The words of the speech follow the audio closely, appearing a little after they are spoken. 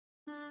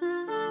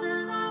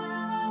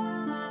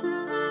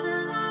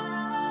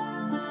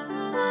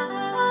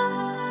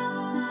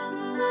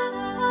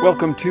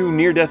Welcome to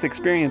Near Death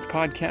Experience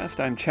Podcast.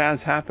 I'm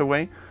Chaz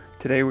Hathaway.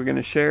 Today we're going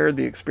to share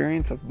the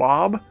experience of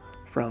Bob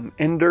from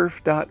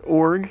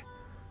ndurf.org.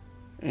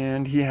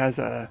 And he has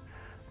a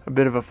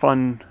bit of a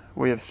fun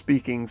way of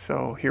speaking,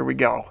 so here we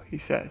go. He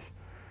says,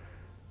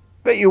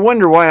 "Bet you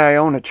wonder why I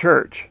own a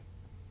church.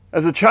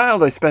 As a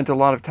child, I spent a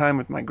lot of time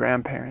with my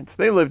grandparents.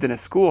 They lived in a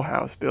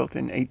schoolhouse built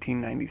in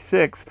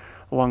 1896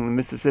 along the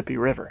Mississippi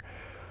River.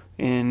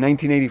 In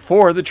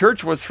 1984, the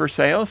church was for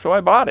sale, so I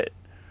bought it.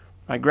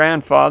 My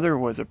grandfather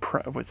was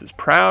as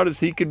proud as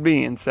he could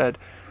be and said,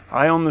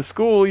 'I own the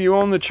school, you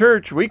own the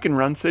church, we can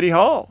run City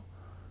Hall.'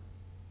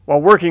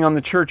 While working on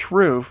the church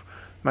roof,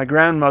 my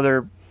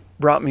grandmother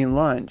brought me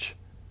lunch.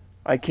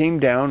 I came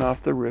down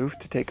off the roof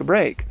to take a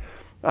break.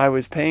 I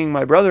was paying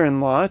my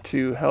brother-in-law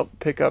to help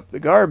pick up the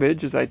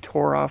garbage as I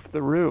tore off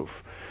the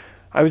roof.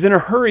 I was in a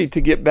hurry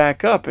to get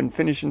back up and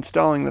finish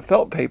installing the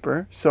felt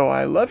paper, so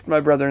I left my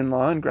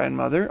brother-in-law and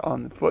grandmother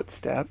on the front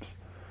steps,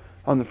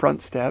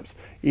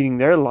 eating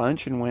their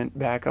lunch, and went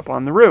back up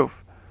on the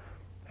roof.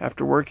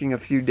 After working a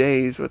few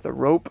days with a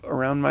rope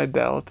around my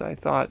belt, I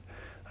thought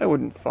I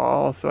wouldn't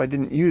fall, so I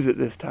didn't use it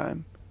this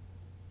time.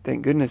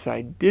 Thank goodness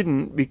I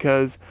didn't,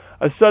 because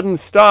a sudden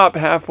stop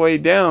halfway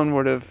down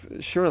would have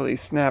surely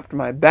snapped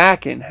my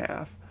back in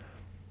half.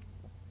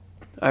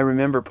 I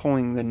remember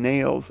pulling the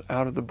nails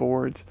out of the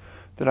boards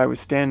that I was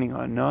standing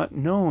on, not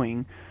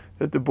knowing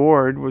that the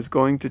board was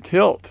going to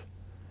tilt.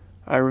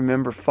 I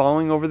remember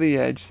falling over the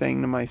edge,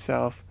 saying to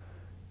myself,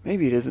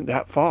 maybe it isn't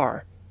that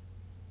far.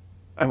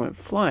 I went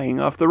flying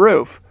off the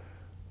roof.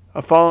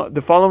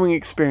 The following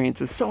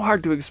experience is so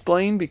hard to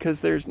explain because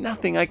there's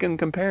nothing I can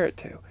compare it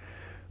to.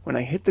 When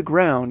I hit the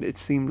ground, it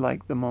seemed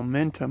like the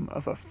momentum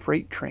of a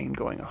freight train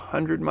going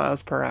 100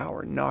 miles per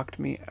hour knocked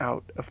me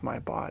out of my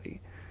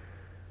body.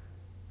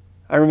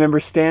 I remember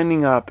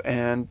standing up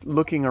and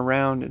looking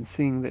around and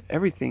seeing that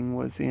everything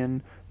was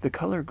in the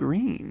color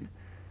green.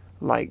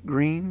 Light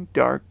green,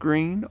 dark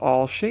green,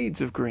 all shades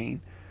of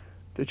green.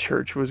 The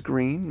church was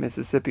green,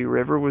 Mississippi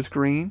River was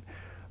green.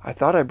 I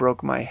thought I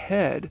broke my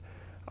head.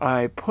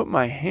 I put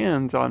my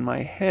hands on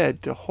my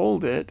head to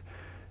hold it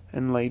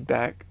and laid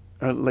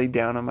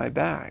down on my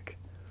back.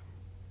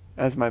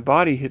 As my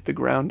body hit the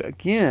ground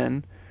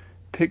again,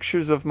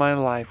 pictures of my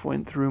life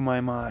went through my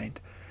mind.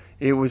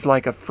 It was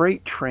like a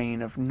freight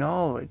train of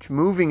knowledge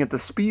moving at the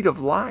speed of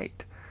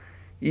light.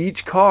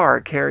 Each car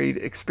carried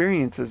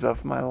experiences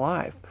of my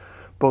life,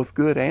 both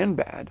good and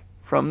bad,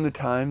 from the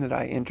time that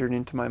I entered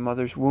into my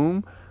mother's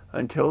womb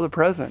until the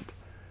present.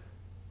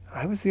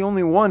 I was the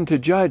only one to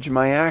judge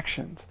my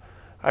actions.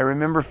 I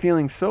remember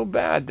feeling so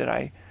bad that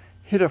I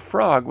hit a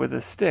frog with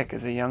a stick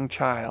as a young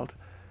child.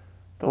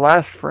 The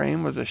last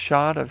frame was a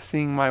shot of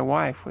seeing my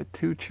wife with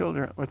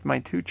my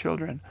two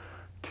children,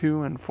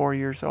 2 and 4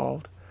 years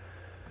old.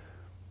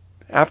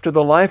 After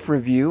the life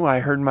review,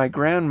 I heard my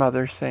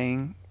grandmother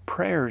saying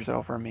prayers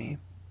over me.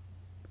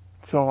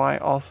 So I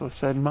also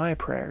said my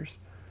prayers.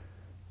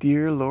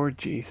 Dear Lord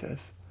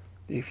Jesus,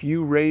 if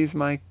you raise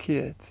my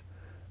kids,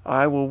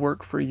 I will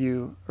work for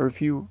you. Or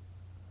if you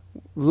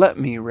let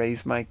me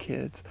raise my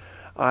kids,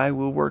 I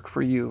will work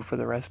for you for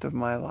the rest of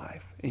my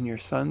life. In your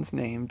Son's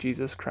name,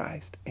 Jesus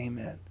Christ.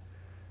 Amen.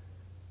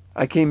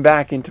 I came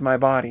back into my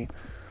body.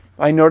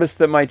 I noticed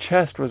that my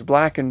chest was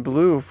black and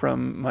blue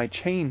from my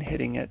chain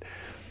hitting it,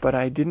 but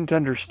I didn't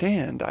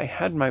understand. I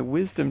had my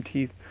wisdom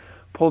teeth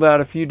pulled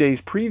out a few days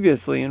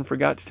previously and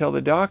forgot to tell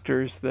the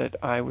doctors that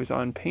I was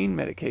on pain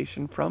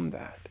medication from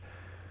that.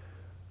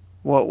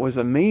 What was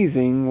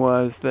amazing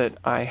was that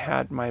I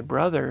had my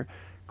brother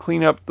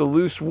clean up the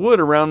loose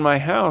wood around my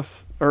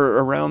house, or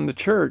around the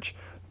church,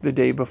 the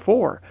day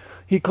before.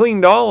 He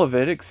cleaned all of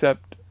it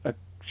except a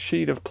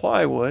sheet of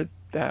plywood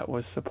that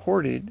was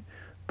supported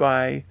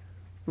by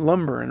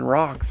lumber and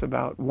rocks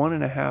about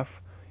 1.5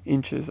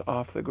 inches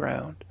off the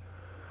ground.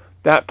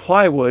 That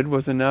plywood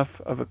was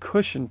enough of a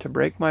cushion to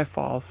break my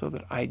fall so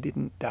that I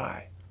didn't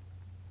die.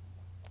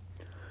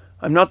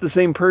 I'm not the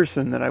same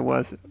person that I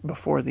was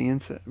before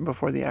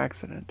the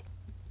accident.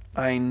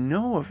 I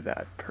know of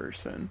that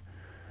person,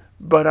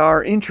 but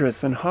our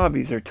interests and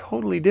hobbies are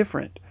totally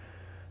different.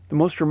 The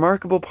most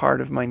remarkable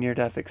part of my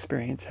near-death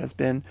experience has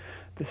been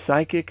the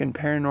psychic and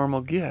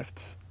paranormal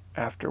gifts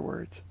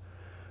afterwards.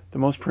 The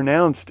most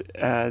pronounced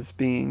as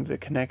being the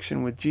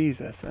connection with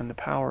Jesus and the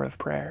power of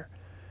prayer.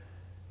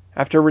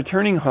 After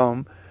returning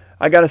home,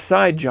 I got a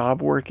side job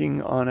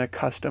working on a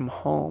custom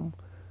home.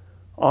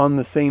 On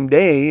the same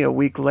day, a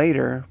week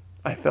later,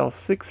 I fell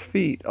 6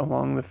 feet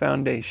along the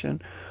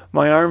foundation.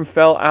 My arm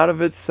fell out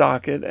of its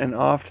socket, and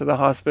off to the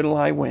hospital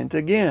I went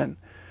again.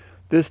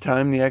 This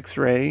time they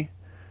x-rayed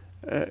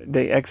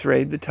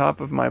the top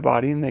of my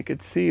body, and they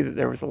could see that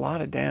there was a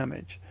lot of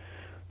damage.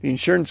 The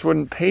insurance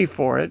wouldn't pay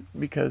for it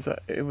because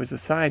it was a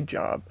side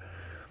job.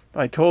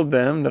 I told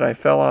them that I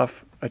fell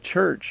off a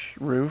church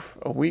roof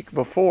a week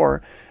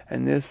before,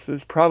 and this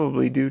is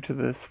probably due to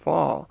this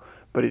fall,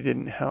 but it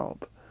didn't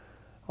help.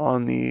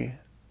 On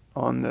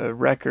the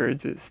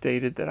records, it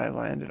stated that I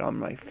landed on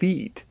my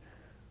feet.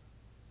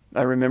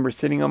 I remember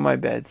sitting on my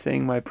bed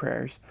saying my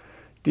prayers.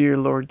 Dear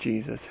Lord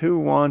Jesus, who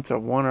wants a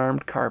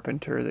one-armed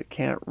carpenter that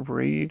can't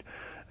read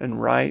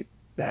and write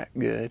that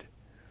good?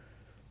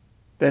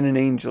 Then an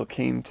angel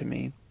came to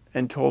me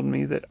and told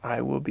me that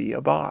I will be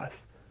a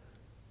boss.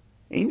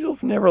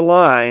 Angels never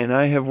lie, and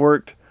I have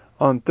worked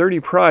on 30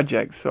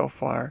 projects so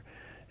far,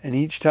 and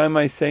each time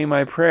I say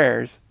my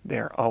prayers, they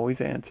are always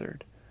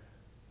answered.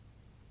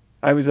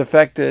 I was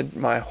affected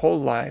my whole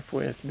life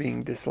with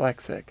being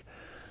dyslexic.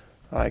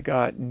 I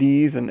got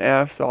D's and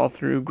F's all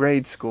through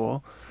grade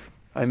school.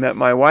 I met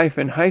my wife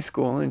in high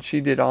school, and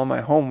she did all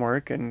my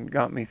homework and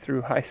got me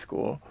through high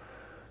school.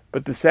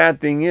 But the sad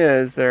thing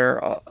is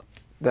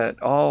that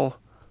all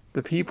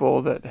the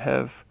people that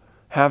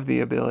have the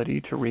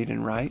ability to read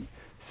and write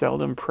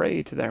seldom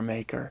pray to their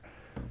Maker.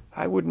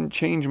 I wouldn't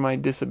change my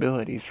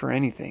disabilities for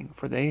anything,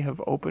 for they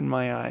have opened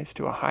my eyes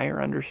to a higher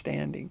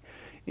understanding,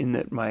 in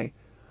that my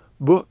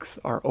books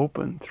are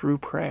open through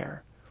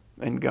prayer,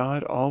 and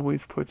God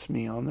always puts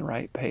me on the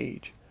right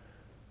page.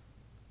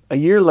 A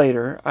year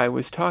later, I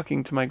was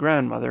talking to my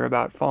grandmother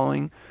about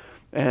falling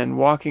and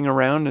walking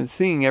around and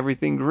seeing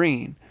everything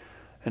green,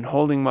 and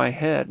holding my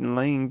head and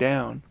laying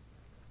down.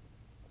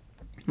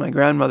 My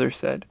grandmother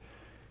said,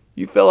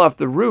 "You fell off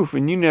the roof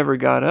and you never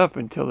got up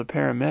until the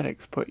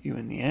paramedics put you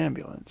in the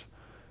ambulance."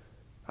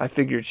 I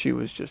figured she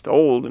was just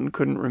old and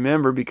couldn't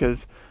remember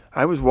because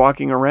I was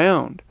walking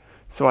around.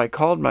 So I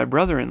called my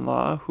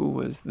brother-in-law, who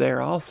was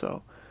there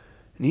also,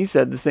 and he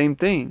said the same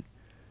thing.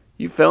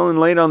 "You fell and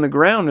laid on the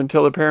ground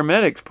until the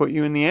paramedics put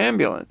you in the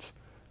ambulance."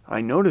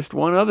 I noticed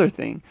one other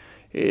thing.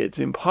 It's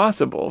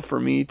impossible for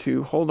me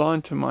to hold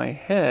on to my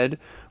head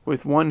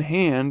with one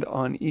hand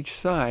on each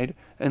side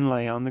and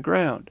lay on the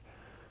ground.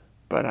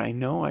 But I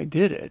know I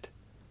did it.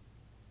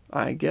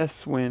 I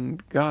guess when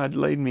God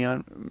laid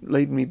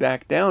me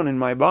back down in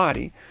my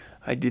body,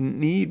 I didn't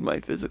need my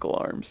physical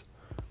arms.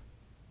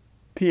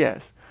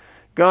 P.S.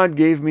 God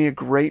gave me a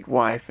great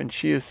wife, and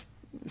she is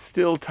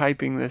still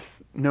typing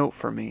this note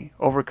for me,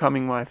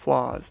 overcoming my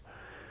flaws.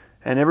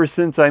 And ever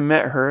since I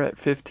met her at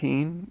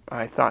 15,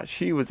 I thought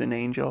she was an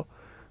angel,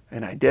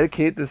 and I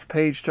dedicate this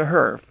page to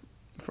her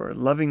for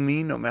loving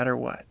me no matter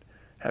what.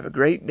 Have a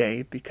great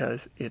day,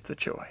 because it's a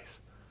choice.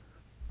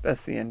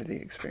 That's the end of the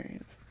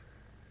experience.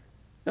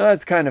 Now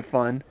that's kind of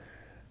fun.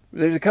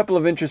 There's a couple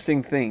of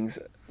interesting things.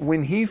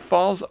 When he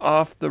falls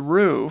off the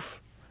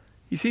roof,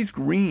 he sees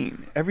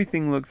green.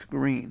 Everything looks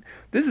green.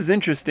 This is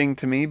interesting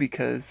to me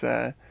because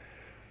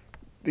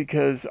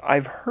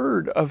I've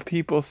heard of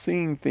people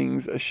seeing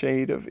things a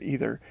shade of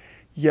either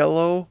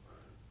yellow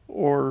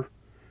or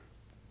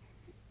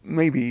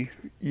maybe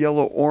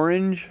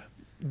yellow-orange,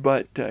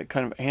 but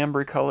kind of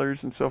amber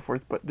colors and so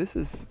forth. But this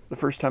is the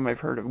first time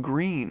I've heard of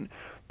green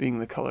being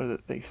the color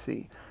that they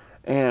see.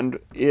 And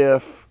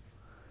if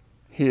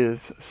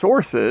his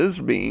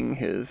sources, being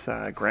his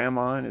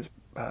grandma and his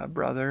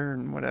brother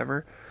and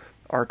whatever,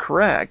 are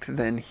correct,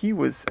 then he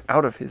was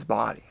out of his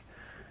body.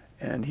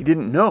 And he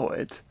didn't know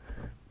it.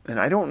 And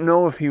I don't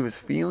know if he was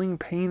feeling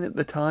pain at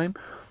the time.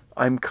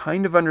 I'm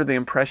kind of under the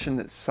impression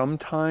that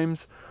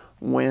sometimes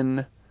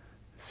when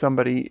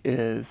somebody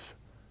is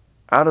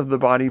out of the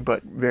body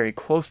but very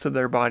close to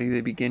their body,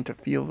 they begin to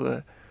feel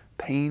the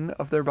pain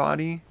of their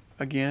body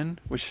again,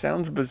 which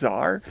sounds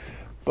bizarre,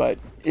 but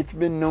it's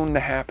been known to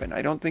happen.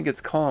 I don't think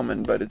it's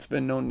common, but it's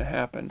been known to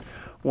happen.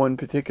 One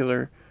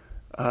particular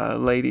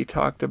lady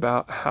talked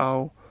about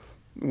how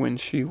when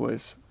she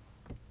was,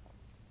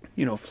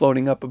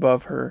 floating up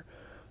above her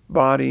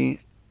body,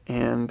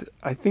 and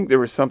I think there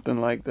was something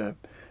like the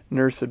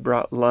nurse had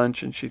brought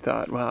lunch, and she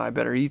thought, well, I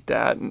better eat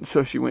that, and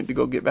so she went to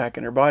go get back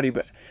in her body,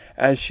 but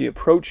as she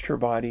approached her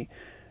body,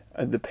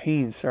 the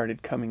pain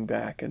started coming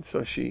back, and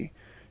so she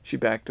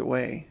backed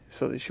away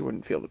so that she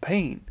wouldn't feel the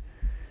pain.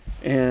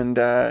 And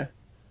I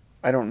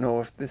don't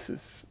know if this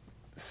is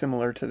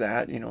similar to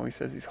that. He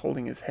says he's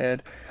holding his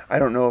head. I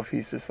don't know if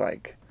he's just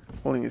like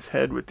holding his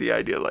head with the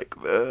idea like,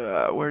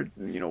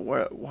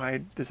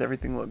 why does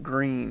everything look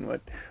green?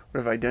 What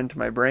have I done to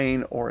my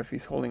brain? Or if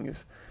he's holding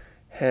his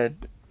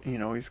head,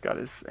 he's got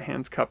his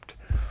hands cupped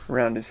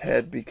around his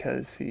head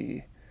because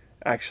he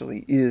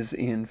actually is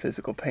in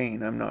physical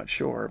pain. I'm not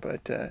sure,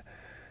 but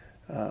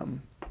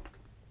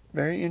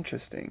very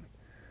interesting.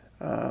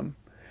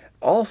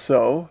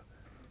 Also,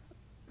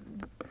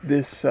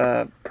 this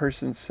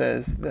person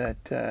says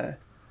that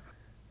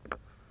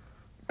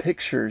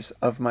pictures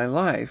of my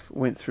life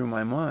went through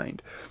my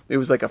mind. It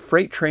was like a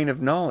freight train of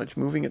knowledge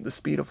moving at the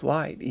speed of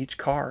light. Each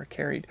car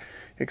carried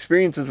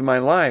experiences of my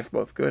life,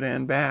 both good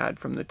and bad,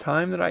 from the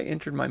time that I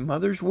entered my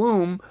mother's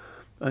womb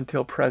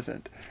until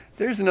present.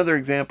 There's another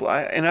example,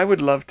 and I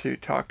would love to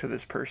talk to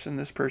this person.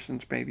 This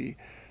person's maybe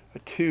a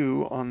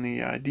 2 on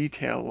the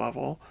detail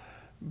level,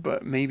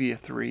 but maybe a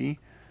 3.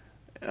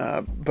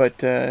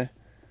 But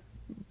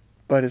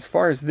as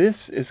far as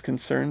this is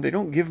concerned, they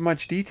don't give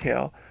much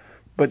detail.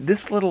 But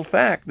this little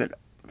fact that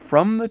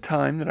from the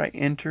time that I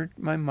entered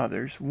my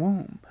mother's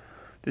womb,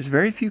 there's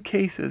very few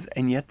cases,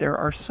 and yet there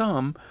are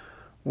some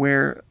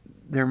where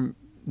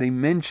they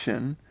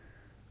mention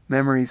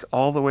memories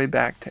all the way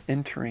back to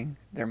entering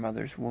their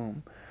mother's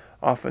womb.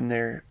 Often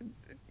they're,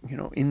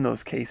 in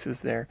those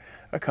cases, they're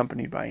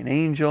accompanied by an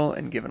angel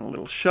and given a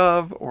little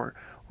shove, or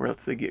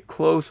else they get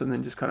close and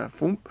then just kind of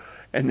boom,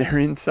 and they're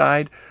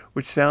inside,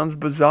 which sounds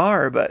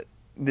bizarre, but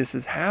this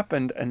has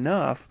happened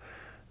enough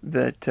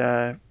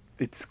that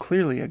it's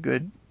clearly a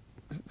good,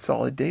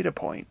 solid data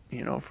point,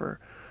 for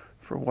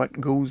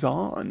what goes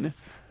on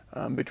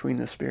between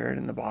the spirit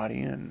and the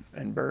body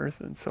and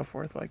birth and so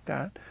forth like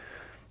that.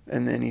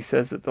 And then he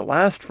says that the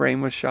last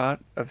frame was shot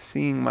of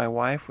seeing my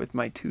wife with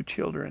my 2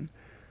 children,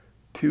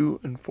 2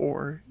 and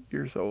 4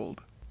 years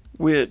old,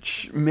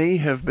 which may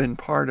have been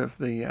part of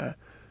the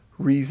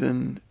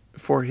reason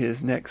for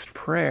his next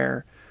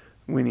prayer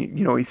when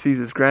he sees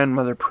his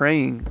grandmother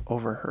praying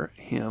over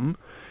him,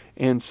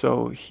 and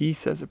so he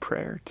says a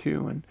prayer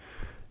too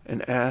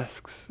and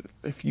asks,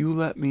 if you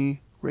let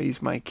me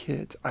raise my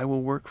kids, I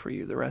will work for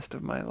you the rest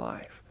of my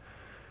life.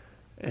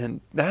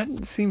 And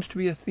that seems to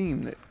be a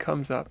theme that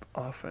comes up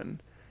often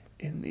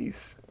in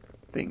these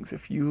things.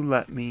 If you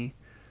let me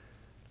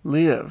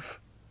live,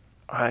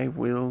 I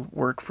will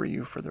work for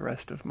you for the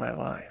rest of my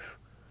life.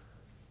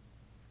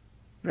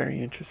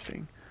 Very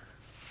interesting.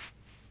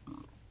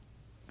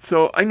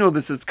 So I know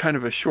this is kind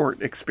of a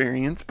short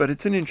experience, but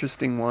it's an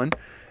interesting one,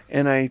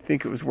 and I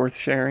think it was worth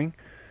sharing.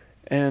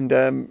 And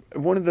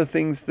one of the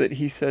things that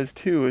he says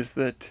too is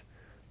that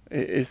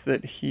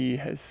he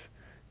has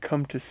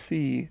come to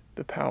see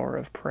the power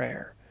of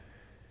prayer.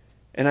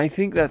 And I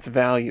think that's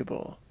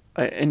valuable.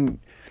 And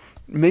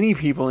many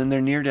people in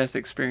their near-death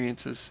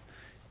experiences,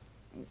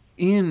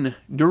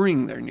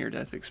 during their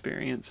near-death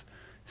experience,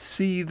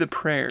 see the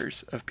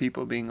prayers of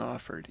people being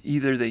offered.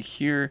 Either they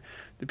hear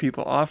the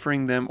people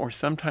offering them, or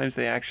sometimes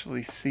they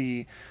actually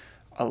see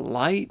a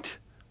light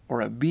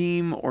or a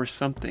beam or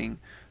something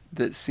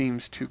that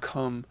seems to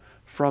come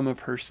from a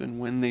person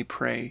when they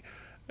pray,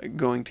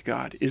 going to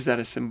God. Is that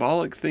a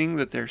symbolic thing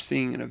that they're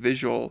seeing in a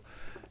visual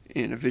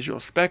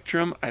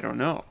spectrum? I don't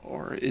know.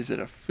 Or is it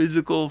a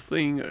physical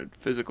thing, a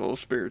physical,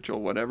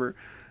 spiritual, whatever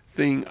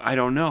thing? I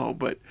don't know.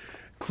 But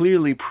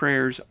clearly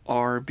prayers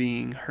are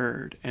being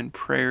heard and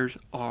prayers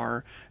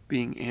are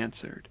being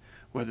answered.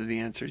 Whether the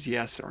answer is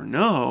yes or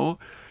no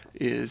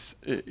is,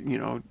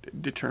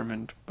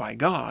 determined by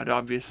God,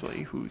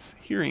 obviously, who's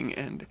hearing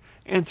and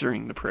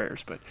answering the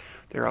prayers. But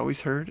they're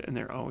always heard and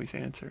they're always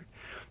answered.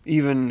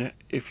 Even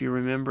if you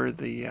remember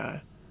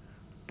the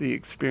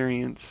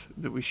experience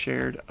that we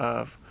shared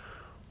of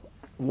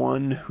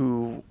one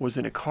who was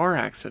in a car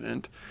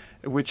accident,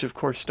 which of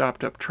course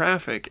stopped up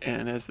traffic,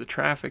 and as the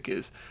traffic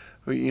is,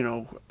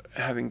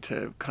 having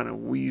to kind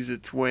of wheeze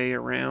its way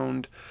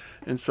around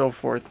and so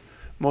forth,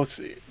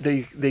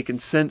 they can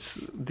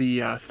sense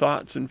the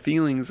thoughts and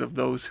feelings of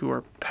those who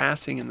are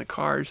passing in the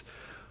cars.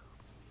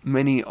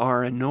 Many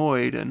are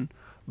annoyed and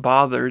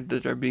bothered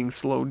that they're being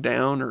slowed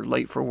down or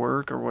late for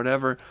work or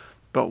whatever.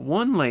 But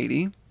one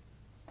lady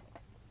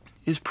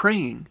is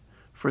praying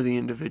for the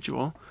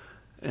individual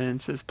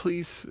and says,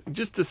 please,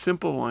 just a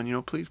simple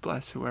one, please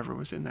bless whoever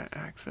was in that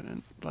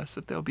accident. Bless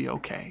that they'll be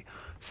okay.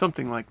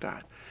 Something like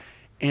that.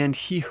 And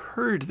he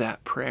heard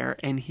that prayer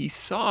and he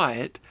saw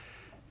it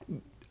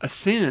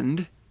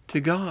ascend to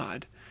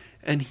God.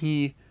 And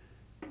in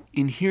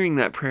hearing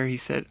that prayer, he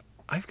said,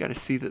 I've got to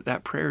see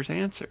that prayer is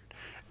answered.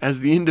 As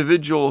the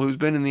individual who's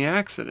been in the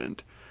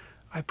accident,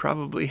 I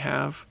probably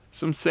have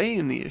some say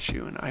in the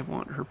issue, and I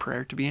want her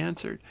prayer to be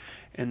answered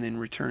and then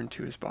return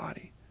to his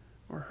body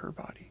or her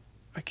body.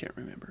 I can't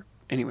remember.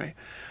 Anyway,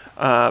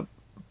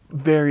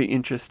 very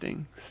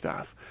interesting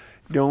stuff.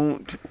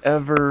 Don't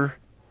ever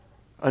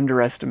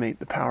underestimate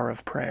the power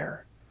of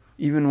prayer,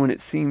 even when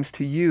it seems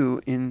to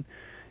you in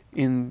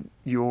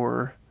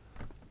your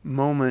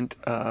moment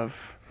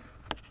of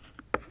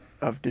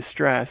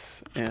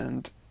distress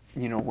and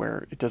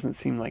where it doesn't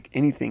seem like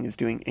anything is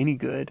doing any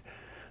good.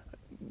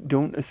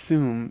 Don't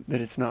assume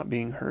that it's not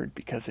being heard,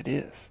 because it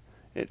is.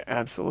 It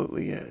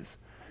absolutely is.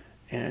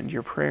 And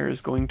your prayer is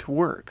going to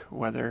work,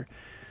 whether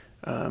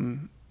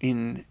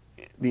in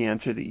the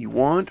answer that you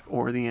want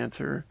or the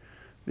answer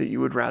that you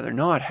would rather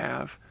not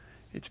have.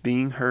 It's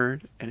being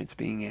heard and it's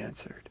being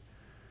answered.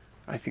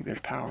 I think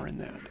there's power in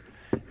that.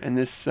 And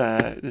this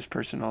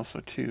person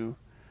also too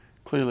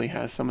clearly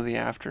has some of the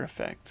after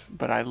effects,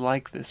 but I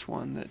like this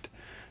one that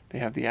they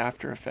have the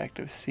after effect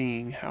of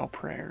seeing how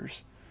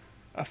prayers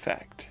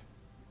affect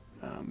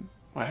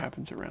what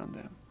happens around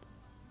them.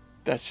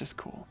 That's just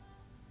cool.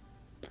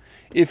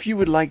 If you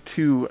would like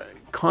to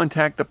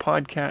contact the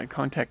podcast,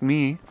 contact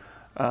me,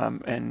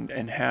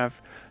 and have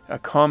a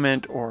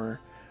comment or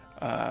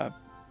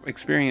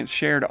experience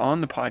shared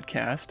on the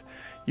podcast,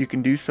 you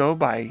can do so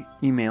by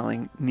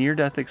emailing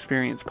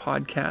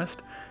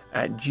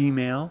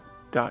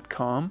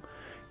neardeathexperiencepodcast@gmail.com.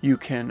 You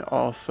can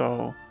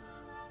also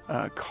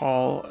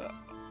call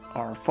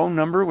our phone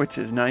number, which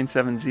is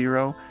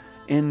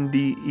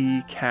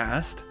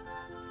 970-NDE-CAST,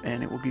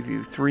 and it will give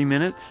you 3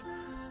 minutes.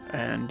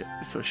 And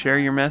so share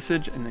your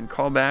message and then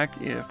call back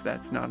if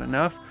that's not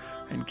enough,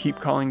 and keep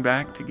calling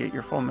back to get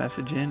your full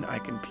message in. I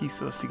can piece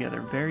those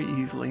together very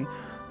easily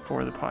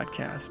for the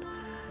podcast.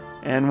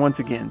 And once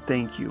again,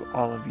 thank you,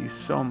 all of you,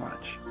 so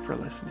much for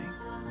listening.